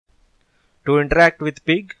To interact with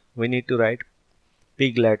pig, we need to write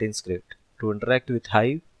pig Latin script. To interact with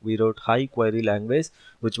Hive, we wrote Hive query language,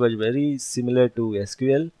 which was very similar to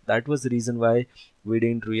SQL. That was the reason why we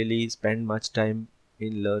didn't really spend much time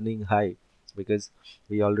in learning Hive, because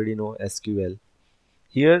we already know SQL.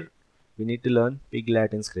 Here we need to learn pig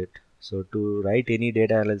Latin script. So to write any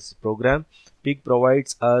data analysis program, pig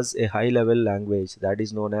provides us a high level language that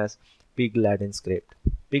is known as pig Latin script.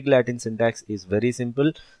 Pig Latin syntax is very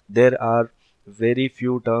simple. There are very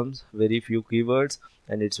few terms, very few keywords,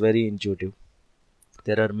 and it's very intuitive.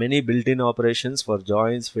 There are many built-in operations for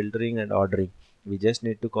joins, filtering, and ordering. We just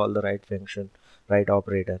need to call the right function, right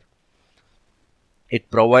operator. It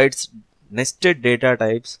provides nested data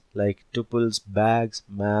types like tuples, bags,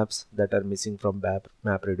 maps that are missing from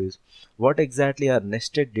MapReduce. What exactly are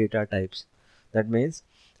nested data types? That means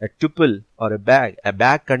a tuple or a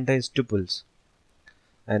bag contains tuples,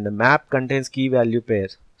 and a map contains key value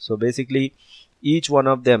pairs. So basically each one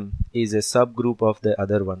of them is a subgroup of the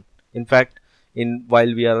other one. In fact,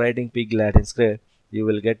 while we are writing pig Latin script, you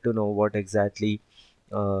will get to know what exactly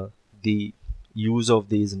the use of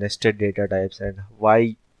these nested data types and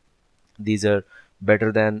why these are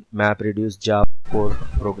better than MapReduce Java core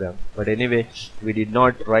program. But anyway, we did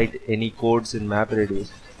not write any codes in MapReduce,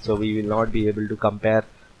 so we will not be able to compare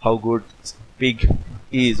how good pig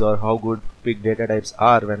is or how good pig data types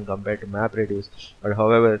are when compared to MapReduce. But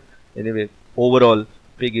however, anyway, overall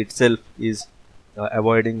pig itself is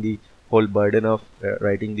avoiding the whole burden of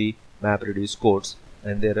writing the MapReduce codes.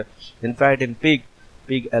 And there, in fact, in pig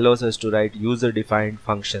allows us to write user-defined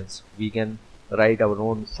functions. We can write our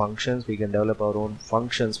own functions, we can develop our own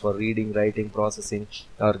functions for reading, writing, processing,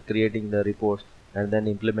 or creating the reports, and then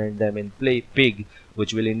implement them in pig,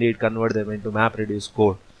 which will indeed convert them into MapReduce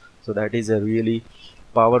code. So that is a really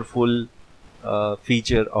powerful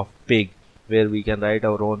feature of pig, where we can write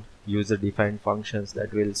our own user-defined functions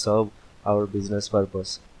that will serve our business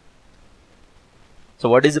purpose. So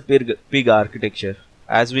what is a pig architecture?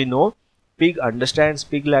 As we know, pig understands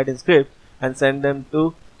pig Latin script and send them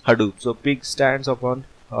to Hadoop. So pig stands upon,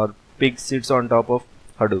 or pig sits on top of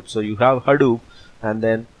Hadoop. So you have Hadoop, and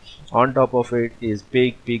then on top of it is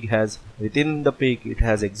pig. Pig has, within the pig, it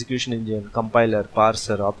has execution engine, compiler,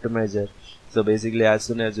 parser, optimizer. So basically, as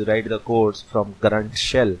soon as you write the codes from grunt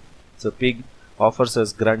shell, so pig offers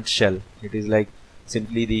us grunt shell. It is like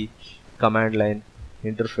simply the command line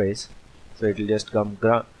interface. So it will just come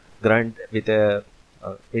grunt with a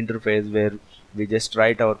interface where we just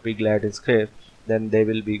write our pig Latin script. Then they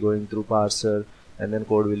will be going through parser, and then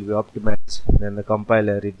code will be optimized, then the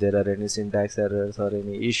compiler if there are any syntax errors or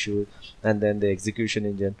any issues, and then the execution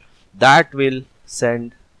engine that will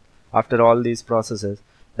send, after all these processes,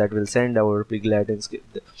 that will send our pig Latin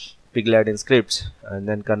scripts and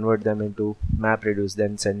then convert them into MapReduce,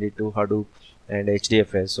 then send it to Hadoop and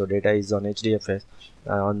HDFS. So data is on HDFS.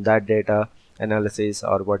 On that data, analysis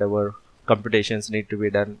or whatever computations need to be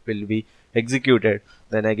done will be executed.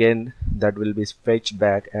 Then again that will be fetched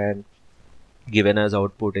back and given as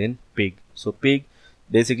output in pig. So pig,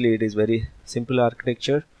 basically it is very simple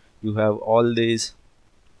architecture. You have all these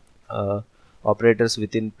operators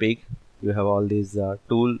within pig. You have all these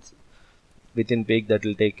tools within pig that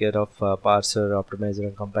will take care of parser, optimizer,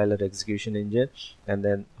 and compiler, execution engine, and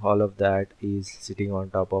then all of that is sitting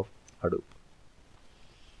on top of Hadoop.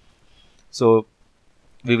 So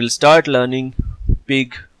we will start learning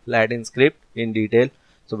pig Latin script in detail.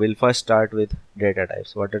 So we'll first start with data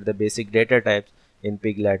types. What are the basic data types in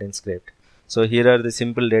pig Latin script? So here are the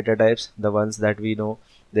simple data types, the ones that we know.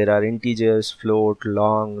 There are integers, float,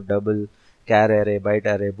 long, double, char array, byte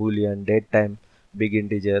array, boolean, date time, big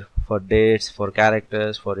integer. For dates, for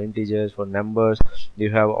characters, for integers, for numbers,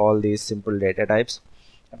 you have all these simple data types.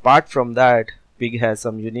 Apart from that, pig has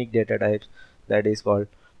some unique data types, that is called,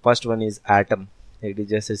 first one is atom. It is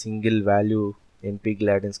just a single value in pig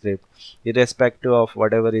Latin script, irrespective of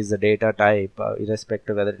whatever is the data type,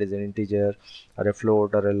 irrespective whether it is an integer or a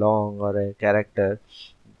float or a long or a character,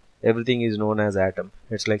 everything is known as atom.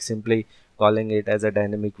 It's like simply calling it as a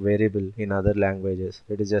dynamic variable in other languages.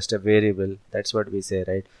 It is just a variable, that's what we say,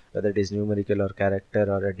 right? Whether it is numerical or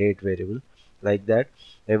character or a date variable, like that,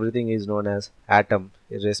 everything is known as atom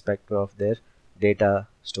irrespective of their data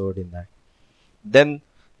stored in that. Then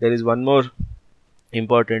there is one more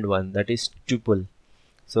important one, that is tuple.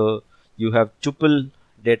 So you have tuple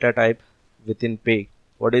data type within pig.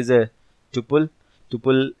 What is a tuple?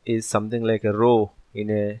 Tuple is something like a row in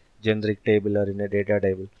a generic table or in a data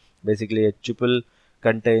table. Basically a tuple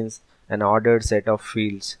contains an ordered set of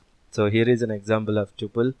fields. So here is an example of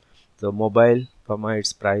tuple. So mobile comma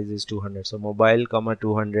its price is 200. So mobile comma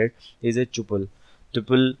 200 is a tuple.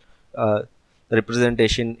 Tuple uh,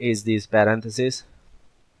 representation is these parentheses.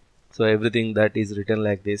 So everything that is written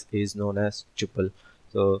like this is known as tuple.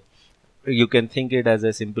 So you can think it as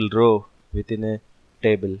a simple row within a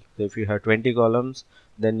table. So if you have 20 columns,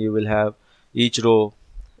 then you will have each row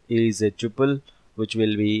is a tuple, which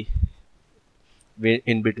will be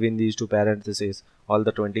in between these two parentheses. All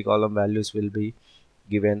the 20 column values will be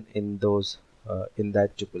given in those in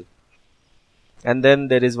that tuple. And then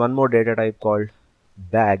there is one more data type called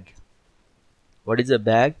bag. What is a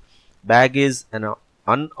bag? Bag is an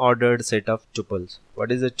unordered set of tuples.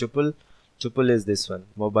 What is a tuple? Tuple is this one,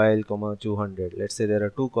 mobile, comma 200. Let's say there are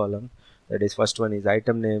two columns. That is, first one is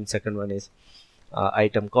item name, second one is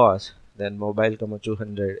item cost. Then mobile, comma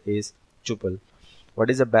 200 is tuple. What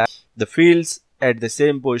is a bag? The fields at the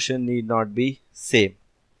same position need not be same,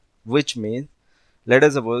 which means, let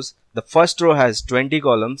us suppose the first row has 20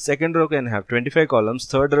 columns, second row can have 25 columns,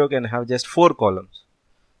 third row can have just 4 columns.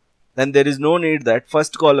 Then there is no need that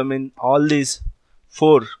first column in all these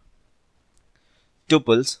 4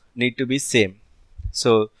 tuples need to be same.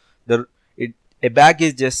 So the a bag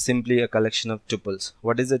is just simply a collection of tuples.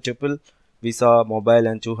 What is a tuple? We saw mobile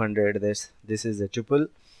and 200. This is a tuple.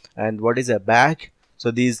 And what is a bag? So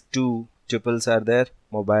these two tuples are there.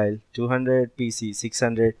 Mobile 200, PC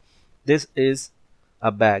 600. This is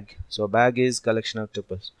a bag. So bag is collection of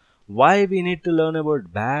tuples. Why we need to learn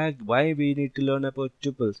about bag? Why we need to learn about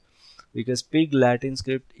tuples? Because Pig Latin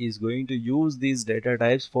script is going to use these data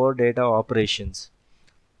types for data operations.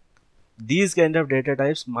 These kind of data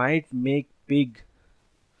types might make Pig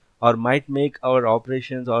or might make our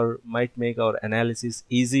operations or might make our analysis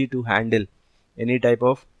easy to handle any type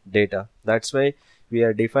of data. That's why we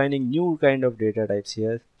are defining new kind of data types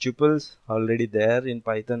here. Tuples already there in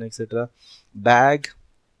Python, etc. Bag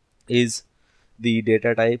is the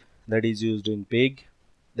data type that is used in Pig.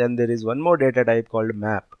 Then there is one more data type called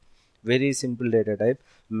map. Very simple data type.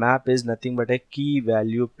 Map is nothing but a key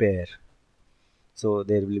value pair. So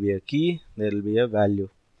there will be a key, there will be a value.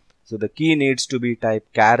 So the key needs to be type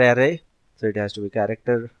char array. So it has to be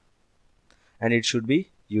character and it should be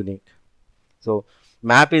unique. So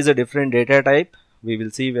map is a different data type. We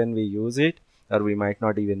will see when we use it, or we might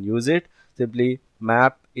not even use it. Simply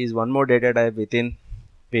map is one more data type within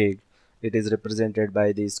Pig. It is represented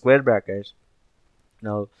by the square brackets.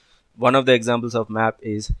 Now one of the examples of map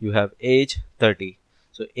is you have age 30.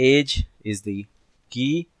 So age is the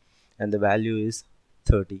key and the value is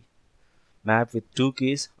 30. Map with two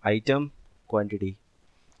keys, item, quantity.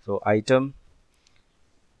 So item,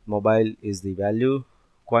 mobile is the value,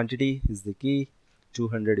 quantity is the key,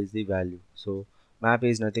 200 is the value. So map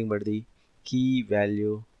is nothing but the key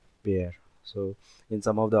value pair. So in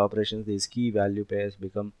some of the operations, these key value pairs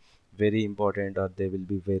become very important, or they will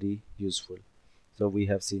be very useful. So we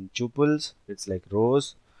have seen tuples, it's like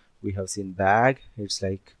rows. We have seen bag, it's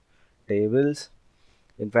like tables.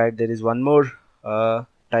 In fact, there is one more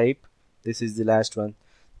type. This is the last one,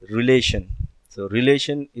 relation. So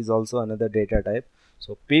relation is also another data type.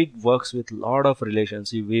 So Pig works with lot of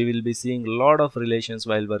relations. We will be seeing a lot of relations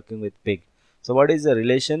while working with Pig. So what is a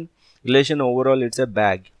relation? Relation overall, it's a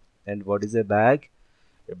bag. And what is a bag?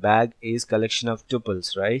 A bag is collection of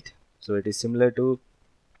tuples, right? So it is similar to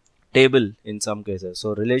table in some cases.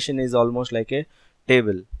 So relation is almost like a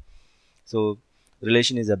table. So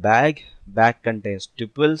relation is a bag. Bag contains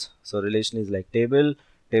tuples. So relation is like table.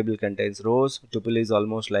 Table contains rows. Tuple is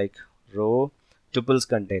almost like row. Tuples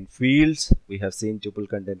contain fields. We have seen tuple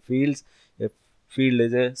contain fields. A field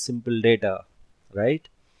is a simple data, right?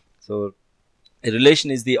 So a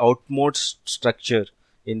relation is the outmost structure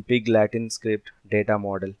in Pig Latin script data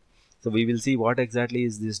model. So we will see what exactly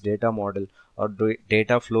is this data model or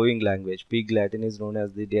data flowing language. Pig Latin is known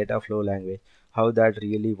as the data flow language. How that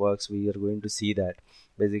really works, we are going to see that.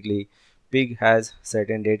 Basically, Pig has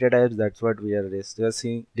certain data types. That's what we are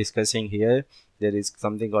discussing here. There is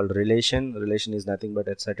something called relation. Relation is nothing but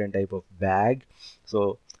a certain type of bag.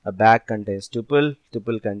 So a bag contains tuple.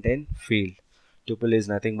 Tuple contain field. Tuple is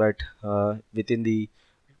nothing but within the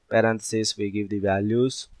parentheses we give the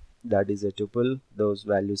values. That is a tuple. Those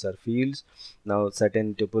values are fields. Now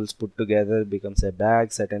certain tuples put together becomes a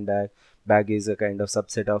bag. Certain bag is a kind of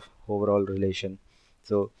subset of overall relation.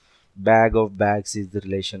 So bag of bags is the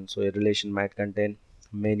relation. So a relation might contain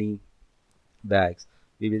many bags.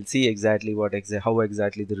 We will see exactly how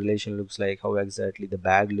exactly the relation looks like, how exactly the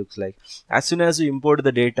bag looks like. As soon as you import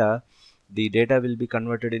the data will be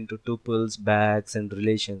converted into tuples, bags and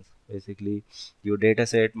relations. Basically your data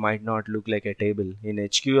set might not look like a table. In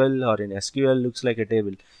HQL or in SQL looks like a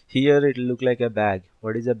table. Here it will look like a bag.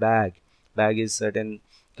 What is a bag? Bag is certain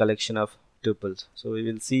collection of tuples. So we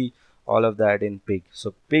will see all of that in pig.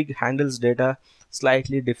 So pig handles data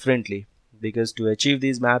slightly differently, because to achieve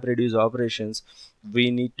these map reduce operations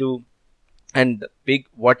we need to, and pig,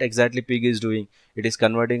 what exactly pig is doing, it is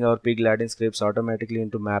converting our pig Latin scripts automatically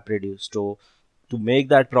into map reduce. So to make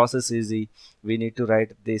that process easy, we need to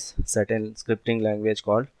write this certain scripting language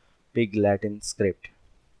called pig Latin script.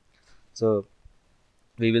 So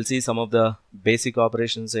we will see some of the basic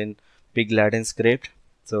operations in pig Latin script.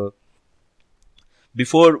 So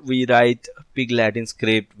before we write pig Latin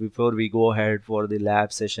script, before we go ahead for the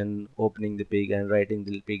lab session, opening the pig and writing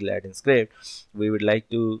the pig Latin script, we would like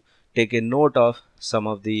to take a note of some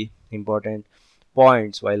of the important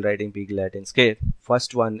points while writing pig Latin script.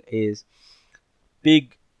 First one is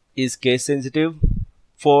pig is case sensitive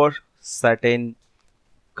for certain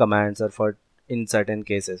commands, or for in certain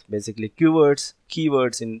cases. Basically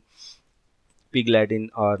keywords in pig Latin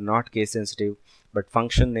are not case sensitive, but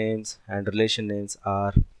function names and relation names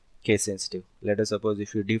are case sensitive. Let us suppose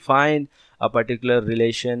if you define a particular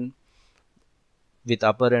relation with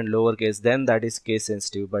upper and lower case, then that is case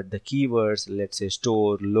sensitive. But the keywords, let's say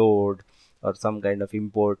store, load, or some kind of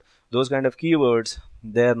import, those kind of keywords,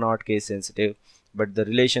 they're not case sensitive. But the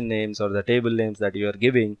relation names or the table names that you are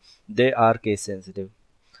giving, they are case sensitive.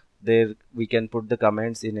 There we can put the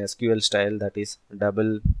comments in SQL style, that is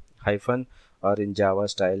double hyphen, or in Java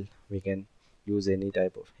style we can use any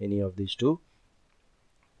of these two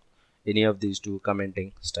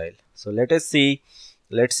commenting style. So let's see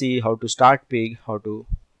how to start pig, how to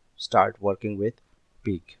start working with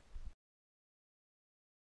pig.